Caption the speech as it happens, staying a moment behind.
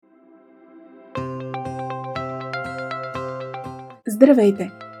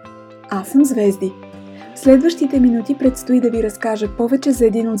Здравейте! Аз съм Звезди. В следващите минути предстои да ви разкажа повече за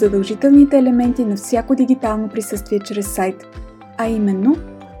един от задължителните елементи на всяко дигитално присъствие чрез сайт, а именно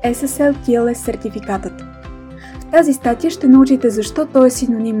SSL сертификатът. В тази статия ще научите защо той е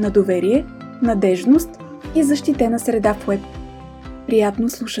синоним на доверие, надеждност и защитена среда в уеб. Приятно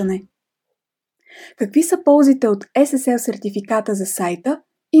слушане! Какви са ползите от SSL сертификата за сайта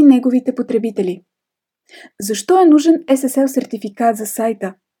и неговите потребители? Защо е нужен SSL сертификат за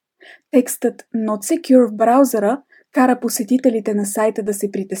сайта? Текстът Not Secure в браузъра кара посетителите на сайта да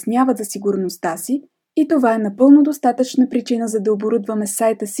се притесняват за сигурността си и това е напълно достатъчна причина за да оборудваме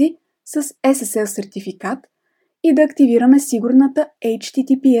сайта си с SSL сертификат и да активираме сигурната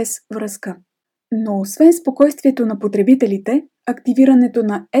HTTPS връзка. Но освен спокойствието на потребителите, активирането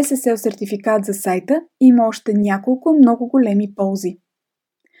на SSL сертификат за сайта има още няколко много големи ползи.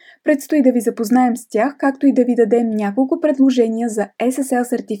 Предстои да ви запознаем с тях, както и да ви дадем няколко предложения за SSL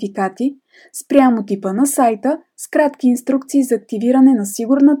сертификати спрямо типа на сайта с кратки инструкции за активиране на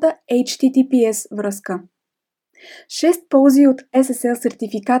сигурната HTTPS връзка. 6 ползи от SSL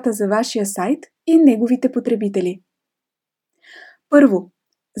сертификата за вашия сайт и неговите потребители. Първо,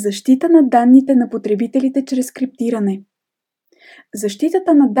 защита на данните на потребителите чрез криптиране.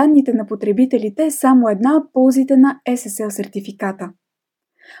 Защитата на данните на потребителите е само една от ползите на SSL сертификата.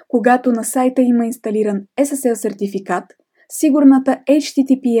 Когато на сайта има инсталиран SSL сертификат, сигурната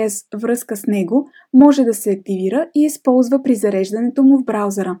HTTPS връзка с него може да се активира и използва при зареждането му в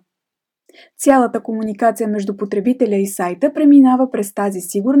браузъра. Цялата комуникация между потребителя и сайта преминава през тази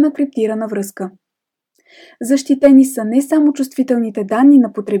сигурна криптирана връзка. Защитени са не само чувствителните данни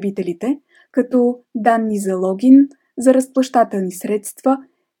на потребителите, като данни за логин, за разплащателни средства,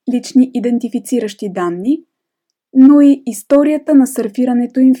 лични идентифициращи данни, но и историята на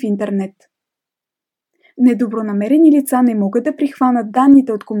сърфирането им в интернет. Недобронамерени лица не могат да прихванат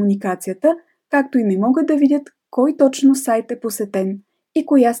данните от комуникацията, както и не могат да видят кой точно сайт е посетен и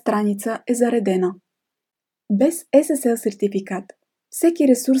коя страница е заредена. Без SSL сертификат, всеки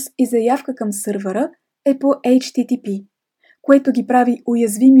ресурс и заявка към сървъра е по HTTP, което ги прави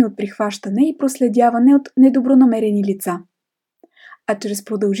уязвими от прихващане и проследяване от недобронамерени лица. А чрез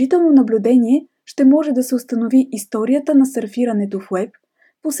продължително наблюдение ще може да се установи историята на сърфирането в уеб,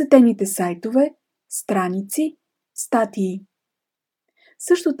 посетените сайтове, страници, статии.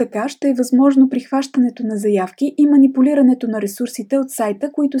 Също така ще е възможно прихващането на заявки и манипулирането на ресурсите от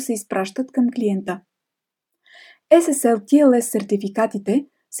сайта, които се изпращат към клиента. SSL сертификатите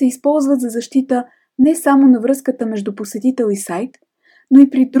се използват за защита не само на връзката между посетител и сайт, но и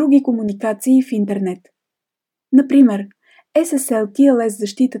при други комуникации в интернет. Например, SSL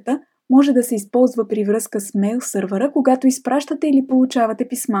защитата може да се използва при връзка с мейл сървъра, когато изпращате или получавате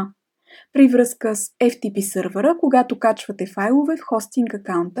писма, при връзка с FTP сървъра, когато качвате файлове в хостинг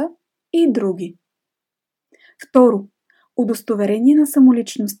акаунта и други. Второ, удостоверение на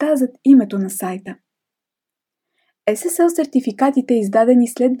самоличността зад името на сайта. SSL сертификатите, издадени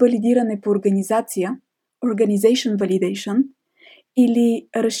след валидиране по организация, Organization Validation, или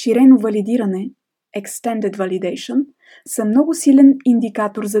разширено валидиране, Extended Validation, са много силен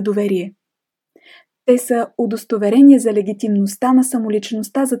индикатор за доверие. Те са удостоверение за легитимността на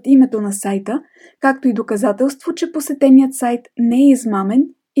самоличността зад името на сайта, както и доказателство, че посетеният сайт не е измамен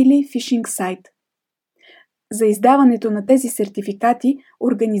или фишинг сайт. За издаването на тези сертификати,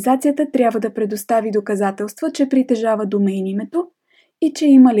 организацията трябва да предостави доказателства, че притежава домейн името и че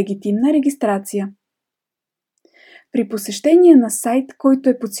има легитимна регистрация. При посещение на сайт, който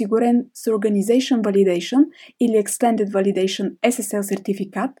е подсигурен с Organization Validation или Extended Validation SSL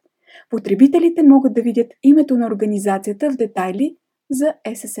сертификат, потребителите могат да видят името на организацията в детайли за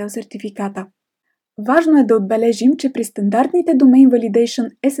SSL сертификата. Важно е да отбележим, че при стандартните Domain Validation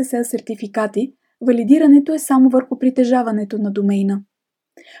SSL сертификати валидирането е само върху притежаването на домейна.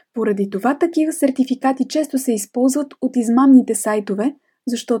 Поради това такива сертификати често се използват от измамните сайтове,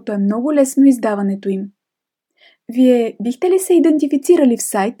 защото е много лесно издаването им. Вие бихте ли се идентифицирали в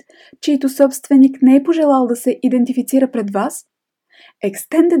сайт, чийто собственик не е пожелал да се идентифицира пред вас?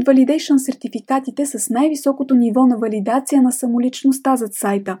 Extended Validation сертификатите са с най-високото ниво на валидация на самоличността зад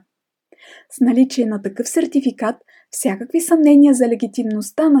сайта. С наличие на такъв сертификат, всякакви съмнения за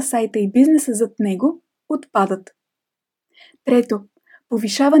легитимността на сайта и бизнеса зад него отпадат. Трето,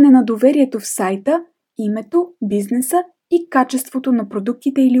 повишаване на доверието в сайта, името, бизнеса и качеството на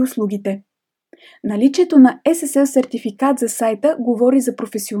продуктите или услугите. Наличието на SSL сертификат за сайта говори за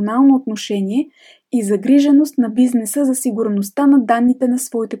професионално отношение и загриженост на бизнеса за сигурността на данните на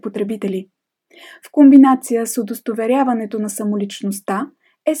своите потребители. В комбинация с удостоверяването на самоличността,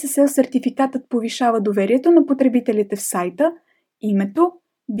 SSL сертификатът повишава доверието на потребителите в сайта името,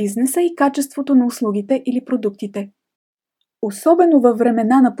 бизнеса и качеството на услугите или продуктите. Особено във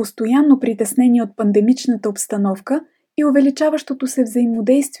времена на постоянно притеснение от пандемичната обстановка и увеличаващото се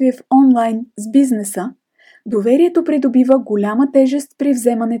взаимодействие в онлайн с бизнеса, доверието придобива голяма тежест при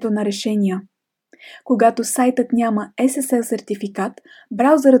вземането на решения. Когато сайтът няма SSL сертификат,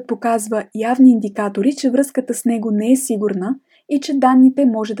 браузърът показва явни индикатори, че връзката с него не е сигурна и че данните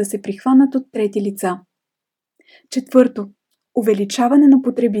може да се прихванат от трети лица. Четвърто. Увеличаване на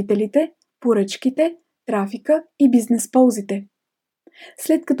потребителите, поръчките, трафика и бизнес ползите.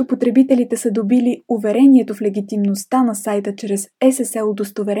 След като потребителите са добили уверението в легитимността на сайта чрез SSL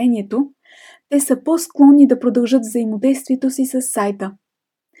удостоверението, те са по-склонни да продължат взаимодействието си с сайта.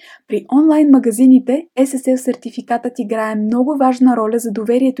 При онлайн магазините SSL сертификатът играе много важна роля за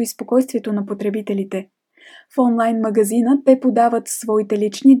доверието и спокойствието на потребителите. В онлайн магазина те подават своите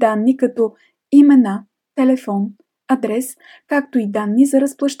лични данни като имена, телефон, адрес, както и данни за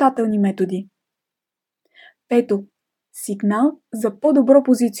разплащателни методи. Пето. Сигнал за по-добро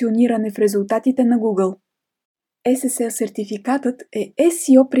позициониране в резултатите на Google. SSL сертификатът е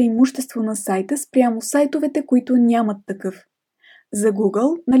SEO преимущество на сайта спрямо сайтовете, които нямат такъв. За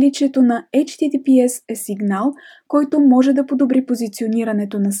Google наличието на HTTPS е сигнал, който може да подобри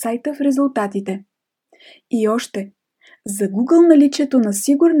позиционирането на сайта в резултатите. И още, за Google наличието на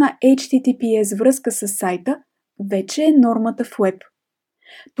сигурна HTTPS връзка с сайта вече е нормата в Web.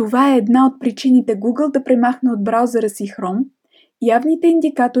 Това е една от причините Google да премахне от браузъра си Chrome явните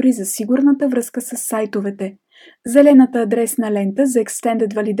индикатори за сигурната връзка с сайтовете, зелената адресна лента за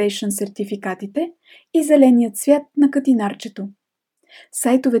Extended Validation сертификатите и зеленият цвят на катинарчето.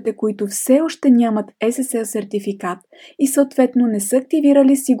 Сайтовете, които все още нямат SSL сертификат и съответно не са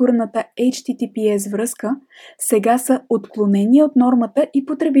активирали сигурната HTTPS връзка, сега са отклонени от нормата и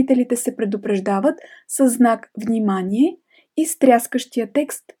потребителите се предупреждават със знак „Внимание“ и стряскащия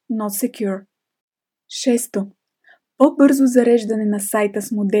текст Not Secure. Шесто. По-бързо зареждане на сайта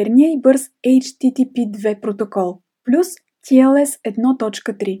с модерния и бърз HTTP2 протокол плюс TLS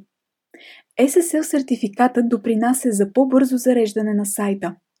 1.3. SSL сертификатът допринася за по-бързо зареждане на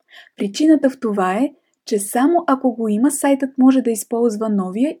сайта. Причината в това е, че само ако го има, сайтът може да използва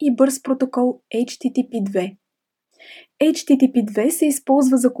новия и бърз протокол HTTP2. HTTP2 се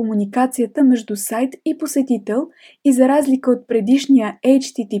използва за комуникацията между сайт и посетител и за разлика от предишния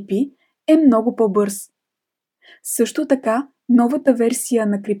HTTP е много по-бърз. Също така, новата версия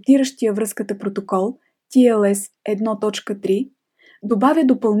на криптиращия връзката протокол TLS 1.3 добавя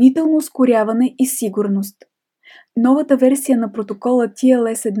допълнително ускоряване и сигурност. Новата версия на протокола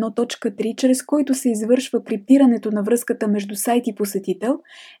TLS 1.3, чрез който се извършва криптирането на връзката между сайт и посетител,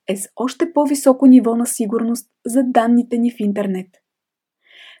 е с още по-високо ниво на сигурност за данните ни в интернет.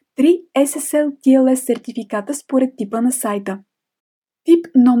 3 SSL TLS сертификата според типа на сайта. Тип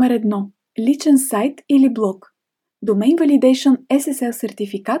номер 1. Личен сайт или блог. Domain Validation SSL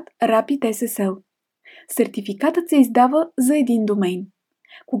сертификат Rapid SSL. Сертификатът се издава за един домейн.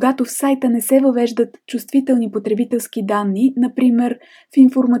 Когато в сайта не се въвеждат чувствителни потребителски данни, например в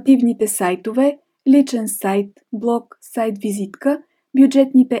информативните сайтове, личен сайт, блог, сайт-визитка,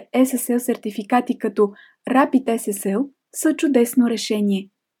 бюджетните SSL сертификати като Rapid SSL са чудесно решение.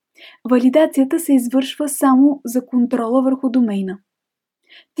 Валидацията се извършва само за контрола върху домейна.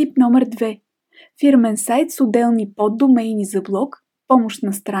 Тип номер 2. Фирмен сайт с отделни поддомейни за блог,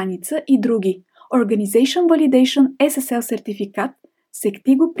 помощна страница и други. Organization Validation SSL сертификат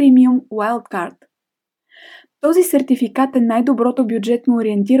Sectigo Premium Wildcard. Този сертификат е най-доброто бюджетно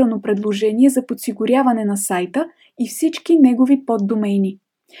ориентирано предложение за подсигуряване на сайта и всички негови поддомейни.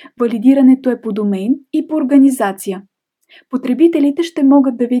 Валидирането е по домейн и по организация. Потребителите ще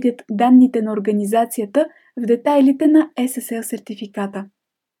могат да видят данните на организацията в детайлите на SSL сертификата.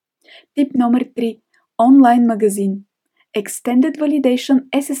 Тип номер 3. Онлайн магазин. Extended Validation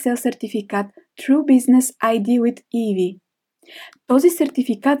SSL сертификат True Business ID with EV. Този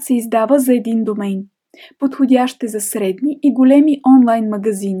сертификат се издава за един домейн. Подходящ е за средни и големи онлайн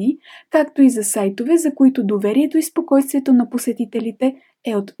магазини, както и за сайтове, за които доверието и спокойствието на посетителите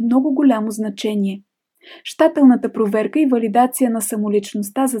е от много голямо значение. Щателната проверка и валидация на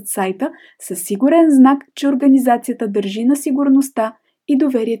самоличността зад сайта са сигурен знак, че организацията държи на сигурността и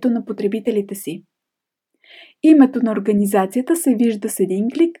доверието на потребителите си. Името на организацията се вижда с един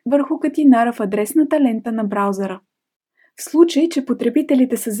клик върху катинара в адресната лента на браузъра. В случай, че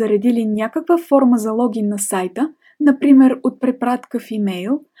потребителите са заредили някаква форма за логин на сайта, например от препратка в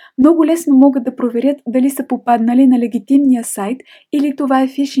имейл, много лесно могат да проверят дали са попаднали на легитимния сайт или това е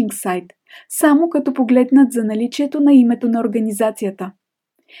фишинг сайт, само като погледнат за наличието на името на организацията.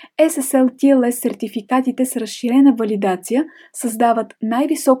 SSL TLS сертификатите с разширена валидация създават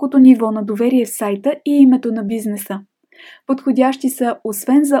най-високото ниво на доверие в сайта и името на бизнеса. Подходящи са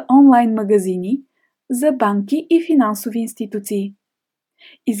освен за онлайн магазини, за банки и финансови институции.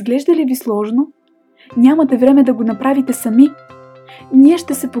 Изглежда ли ви сложно? Нямате време да го направите сами? Ние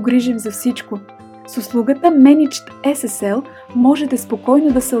ще се погрижим за всичко. С услугата Managed SSL можете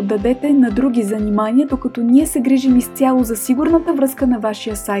спокойно да се отдадете на други занимания, докато ние се грижим изцяло за сигурната връзка на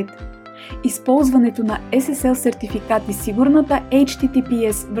вашия сайт. Използването на SSL сертификат и сигурната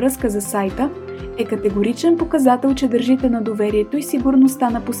HTTPS връзка за сайта е категоричен показател, че държите на доверието и сигурността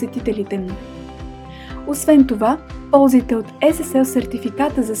на посетителите му. Освен това, ползите от SSL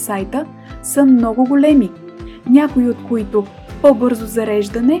сертификата за сайта са много големи, някои от които по-бързо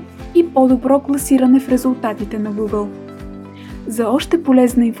зареждане и по-добро класиране в резултатите на Google. За още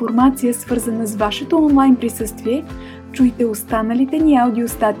полезна информация, свързана с вашето онлайн присъствие, чуйте останалите ни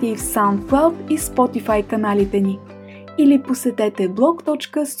аудиостатии в SoundCloud и Spotify каналите ни или посетете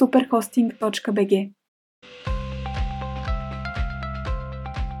blog.superhosting.bg.